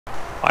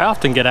I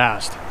often get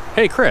asked,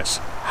 hey Chris,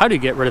 how do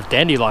you get rid of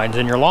dandelions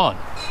in your lawn?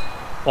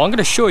 Well, I'm going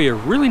to show you a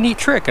really neat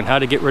trick on how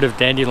to get rid of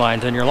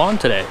dandelions in your lawn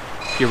today.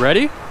 You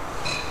ready?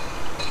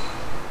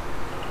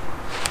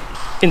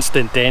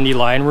 Instant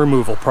dandelion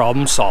removal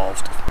problem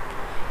solved.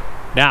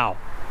 Now,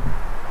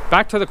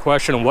 back to the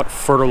question of what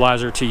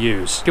fertilizer to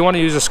use. If you want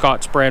to use a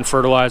Scotts brand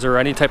fertilizer or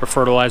any type of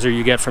fertilizer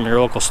you get from your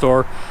local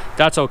store,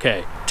 that's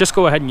okay. Just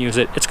go ahead and use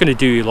it. It's going to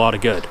do you a lot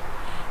of good.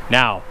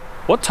 Now,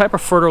 what type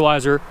of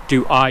fertilizer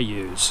do I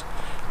use?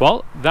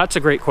 Well, that's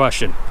a great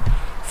question.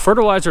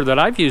 Fertilizer that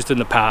I've used in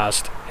the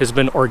past has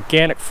been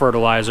organic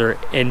fertilizer,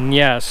 and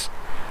yes,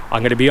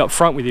 I'm going to be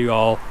upfront with you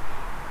all,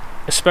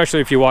 especially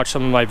if you watch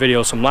some of my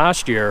videos from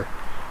last year.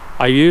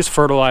 I use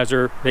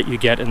fertilizer that you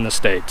get in the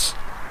States.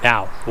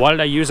 Now, why did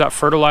I use that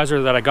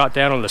fertilizer that I got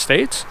down in the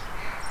States?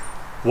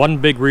 One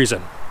big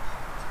reason.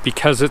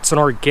 Because it's an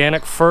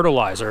organic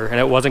fertilizer and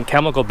it wasn't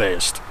chemical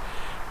based.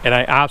 And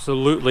I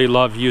absolutely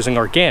love using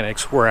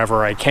organics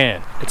wherever I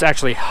can. It's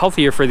actually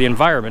healthier for the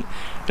environment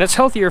and it's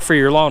healthier for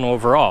your lawn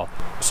overall.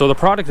 So the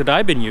product that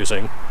I've been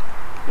using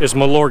is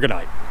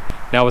Milorganite.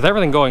 Now with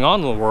everything going on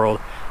in the world,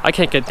 I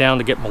can't get down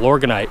to get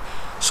Milorganite.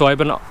 So I've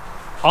been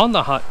on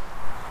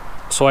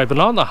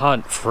the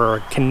hunt for a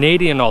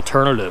Canadian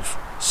alternative,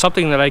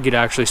 something that I could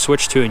actually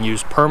switch to and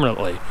use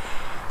permanently.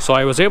 So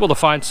I was able to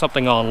find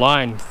something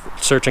online,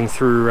 searching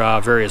through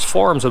various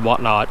forums and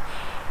whatnot,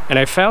 and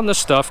I found this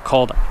stuff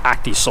called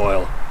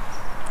Acti-Sol.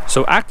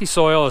 So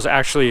Acti-Sol is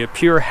actually a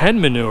pure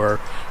hen manure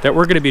that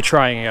we're going to be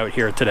trying out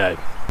here today.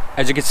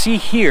 As you can see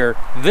here,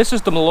 this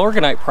is the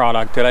Milorganite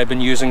product that I've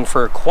been using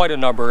for quite a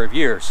number of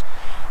years.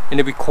 And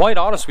to be quite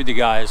honest with you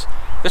guys,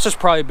 this has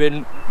probably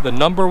been the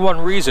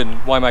 #1 reason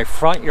why my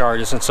front yard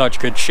is in such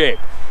good shape.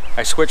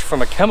 I switched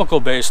from a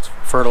chemical-based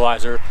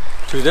fertilizer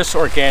to this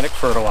organic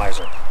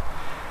fertilizer.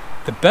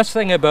 The best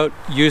thing about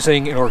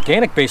using an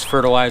organic-based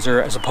fertilizer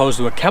as opposed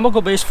to a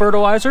chemical-based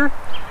fertilizer,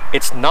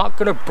 it's not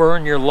going to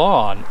burn your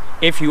lawn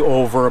if you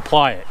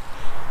over-apply it.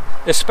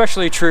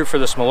 Especially true for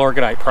this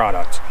Milorganite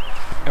product.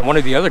 And one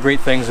of the other great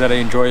things that I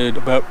enjoyed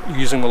about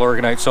using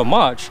Milorganite so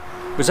much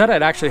was that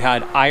it actually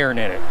had iron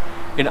in it.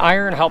 And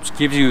iron helps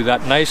give you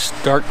that nice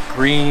dark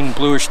green,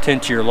 bluish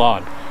tint to your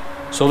lawn.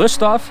 So this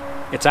stuff,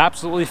 it's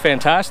absolutely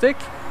fantastic,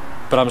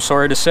 but I'm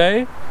sorry to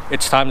say,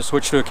 it's time to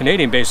switch to a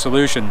Canadian-based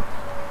solution,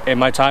 and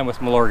my time with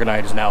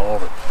Milorganite is now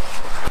over.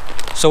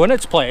 So in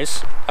its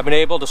place, I've been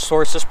able to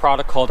source this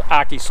product called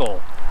Acti-Sol.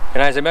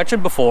 And as I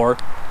mentioned before,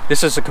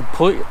 this is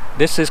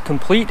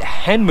complete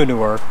hen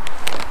manure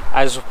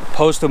as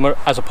opposed to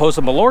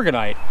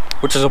Milorganite,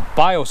 which is a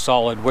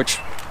biosolid, which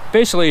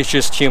basically is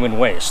just human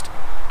waste.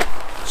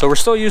 So we're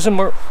still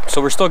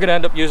going to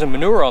end up using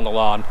manure on the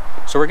lawn.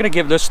 So we're going to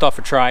give this stuff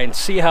a try and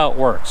see how it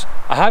works.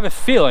 I have a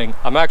feeling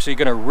I'm actually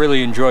going to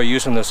really enjoy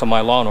using this on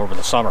my lawn over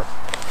the summer.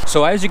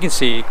 So as you can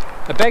see,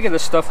 a bag of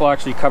this stuff will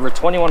actually cover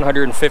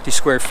 2,150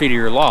 square feet of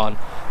your lawn,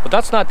 but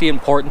that's not the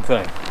important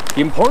thing.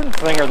 The important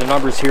thing are the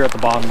numbers here at the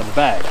bottom of the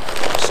bag.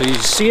 So you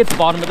see at the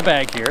bottom of the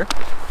bag here,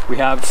 we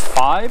have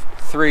 5,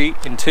 3,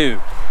 and 2.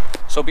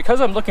 So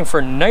because I'm looking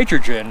for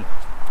nitrogen,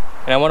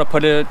 and I want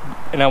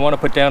to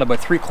put down about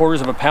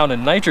 3/4 of a pound of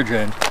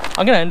nitrogen,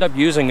 I'm going to end up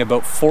using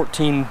about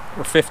 14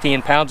 or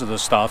 15 pounds of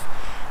this stuff,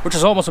 which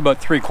is almost about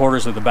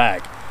 3/4 of the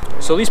bag.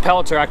 So these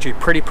pellets are actually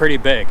pretty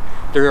big.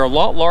 They're a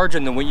lot larger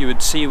than what you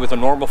would see with a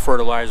normal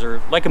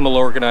fertilizer, like a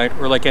Milorganite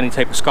or like any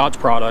type of Scotts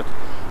product.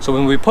 So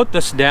when we put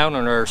this down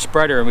on our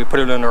spreader and we put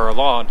it in our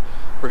lawn,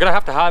 we're going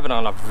to have it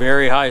on a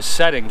very high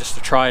setting just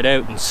to try it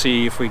out and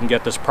see if we can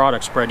get this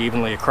product spread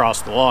evenly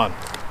across the lawn.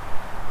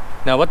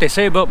 Now what they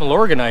say about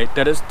Milorganite,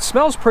 that it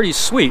smells pretty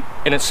sweet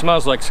and it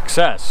smells like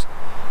success.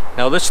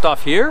 Now this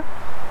stuff here,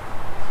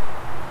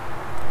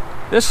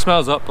 this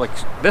smells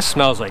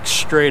like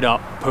straight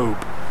up poop.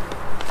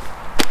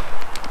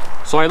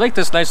 So I like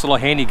this nice little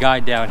handy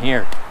guide down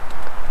here.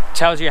 It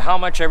tells you how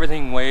much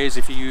everything weighs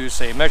if you use,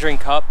 say, a measuring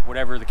cup,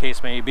 whatever the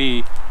case may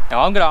be.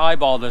 Now I'm going to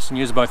eyeball this and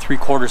use about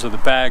 3/4 of the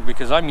bag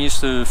because I'm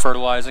used to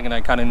fertilizing and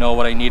I kind of know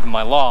what I need in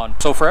my lawn.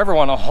 So for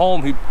everyone at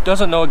home who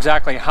doesn't know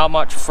exactly how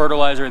much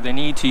fertilizer they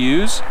need to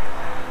use,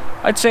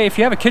 I'd say if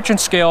you have a kitchen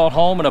scale at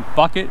home and a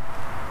bucket,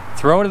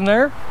 throw it in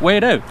there, weigh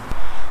it out.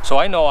 So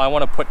I know I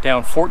want to put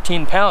down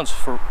 14 pounds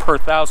per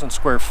 1,000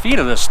 square feet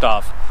of this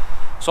stuff.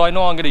 So I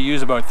know I'm going to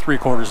use about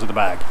 3/4 of the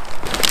bag.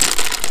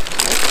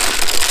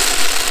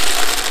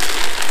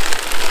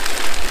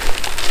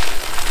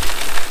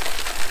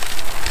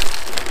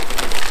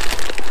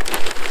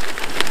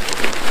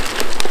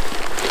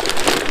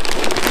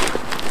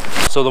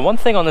 So the one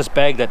thing on this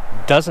bag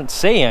that doesn't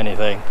say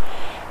anything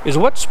is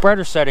what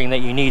spreader setting that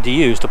you need to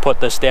use to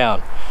put this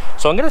down.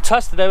 So I'm going to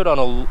test it out on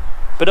a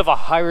bit of a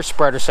higher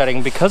spreader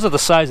setting because of the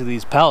size of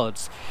these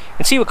pellets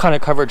and see what kind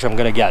of coverage I'm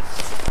going to get.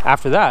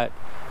 After that,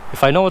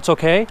 if I know it's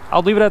okay,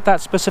 I'll leave it at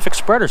that specific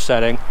spreader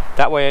setting.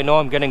 That way I know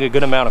I'm getting a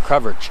good amount of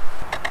coverage.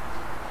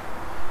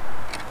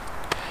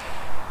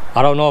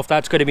 I don't know if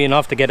that's going to be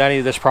enough to get any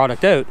of this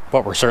product out,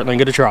 but we're certainly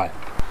going to try.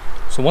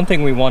 So one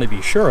thing we want to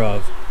be sure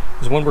of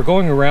is when we're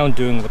going around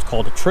doing what's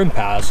called a trim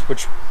pass,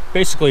 which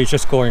basically is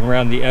just going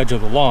around the edge of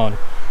the lawn,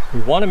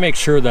 we want to make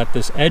sure that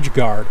this edge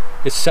guard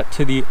is set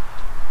to the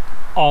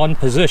on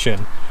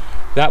position.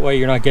 That way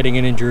you're not getting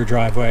it into your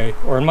driveway,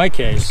 or in my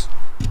case,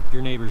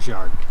 your neighbor's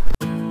yard.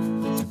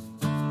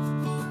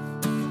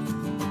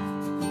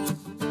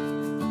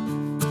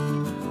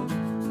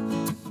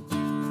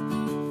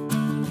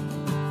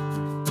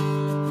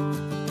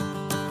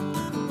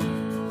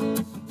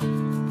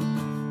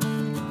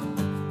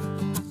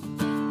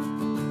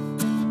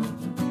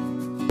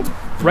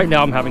 Right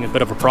now I'm having a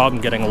bit of a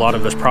problem getting a lot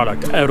of this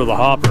product out of the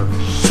hopper.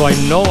 So I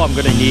know I'm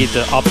going to need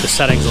to up the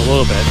settings a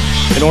little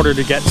bit in order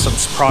to get some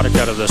product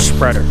out of this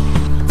spreader.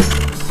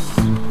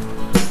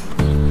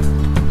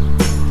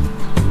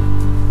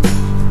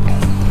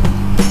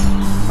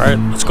 Alright,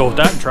 let's go with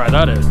that and try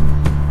that out.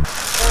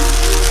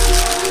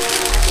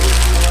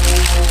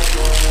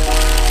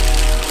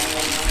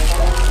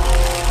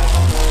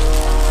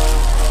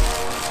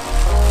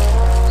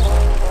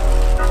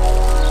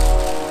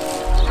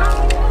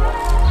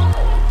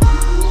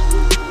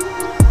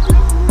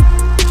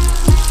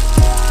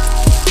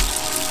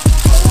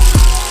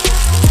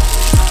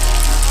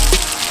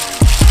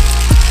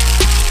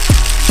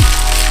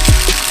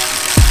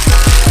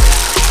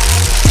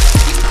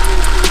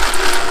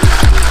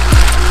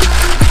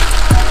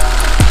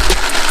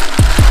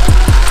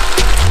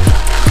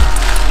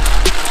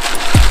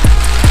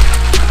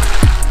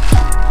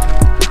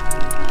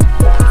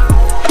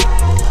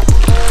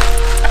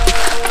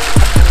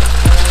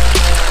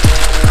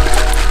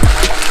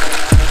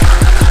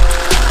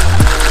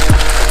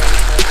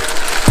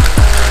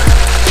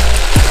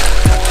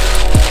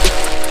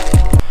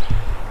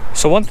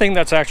 So one thing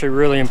that's actually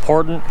really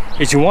important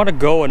is you want to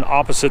go in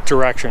opposite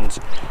directions.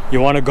 You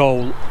want to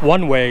go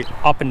one way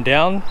up and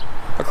down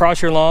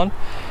across your lawn,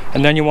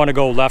 and then you want to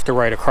go left or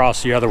right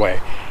across the other way.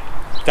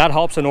 That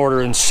helps in order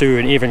to ensue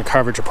an even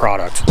coverage of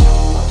product.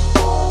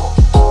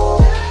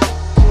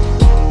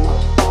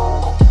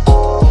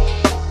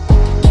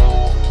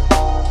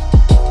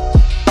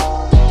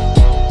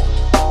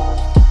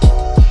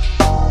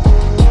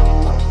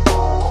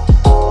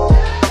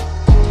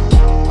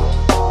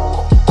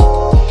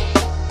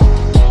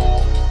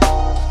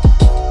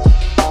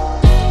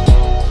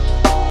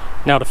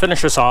 Now to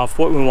finish this off,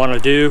 what we want to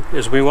do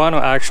is we want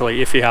to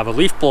actually, if you have a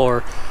leaf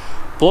blower,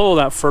 blow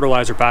that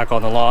fertilizer back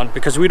on the lawn,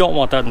 because we don't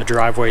want that in the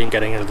driveway and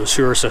getting into the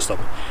sewer system.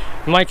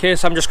 In my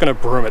case, I'm just going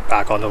to broom it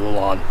back onto the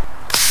lawn.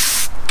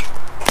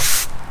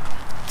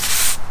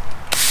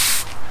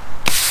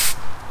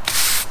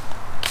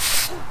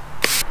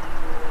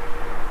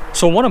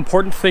 So one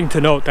important thing to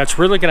note that's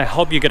really going to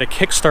help you get a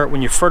kickstart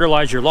when you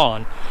fertilize your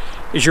lawn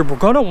is you're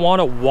going to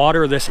want to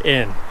water this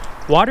in.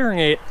 Watering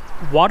it,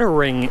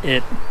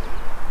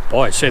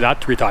 boy, I say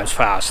that 3 times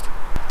fast.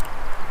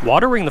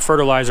 Watering the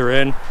fertilizer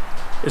in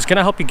is going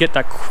to help you get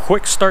that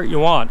quick start you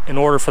want in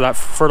order for that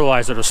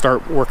fertilizer to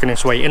start working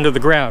its way into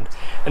the ground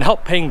and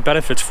help paying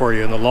benefits for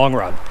you in the long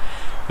run.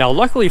 Now,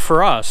 luckily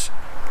for us,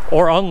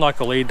 or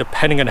unluckily,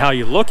 depending on how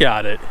you look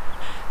at it,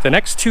 the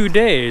next 2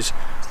 days,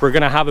 we're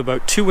going to have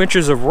about 2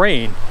 inches of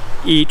rain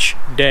each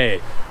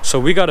day. So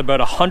we got about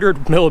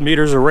 100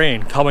 millimeters of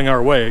rain coming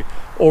our way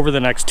over the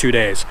next 2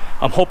 days.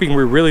 I'm hoping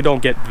we really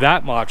don't get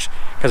that much,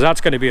 because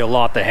that's going to be a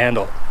lot to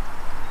handle.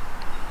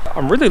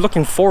 I'm really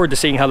looking forward to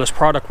seeing how this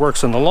product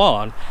works on the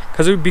lawn,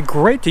 because it would be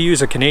great to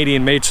use a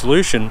Canadian made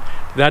solution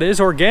that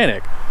is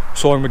organic.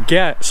 So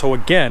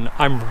again,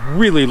 I'm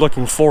really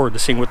looking forward to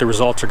seeing what the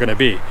results are going to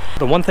be.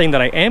 The one thing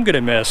that I am going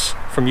to miss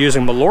from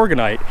using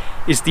Milorganite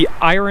is the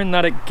iron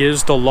that it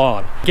gives the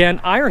lawn. Again,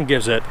 iron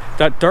gives it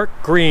that dark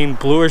green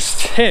bluish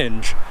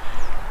tinge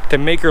to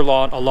make your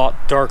lawn a lot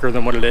darker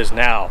than what it is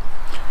now.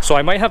 So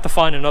I might have to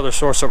find another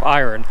source of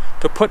iron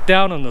to put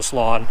down on this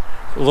lawn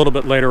a little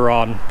bit later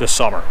on this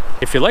summer.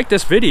 If you like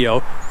this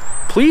video,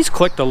 please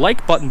click the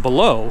like button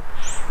below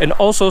and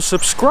also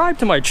subscribe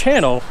to my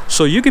channel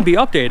so you can be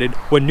updated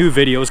when new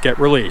videos get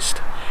released.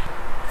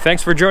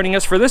 Thanks for joining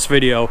us for this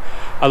video.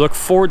 I look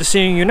forward to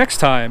seeing you next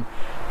time.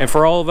 And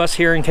for all of us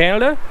here in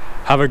Canada,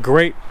 have a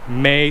great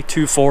May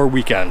 24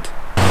 weekend.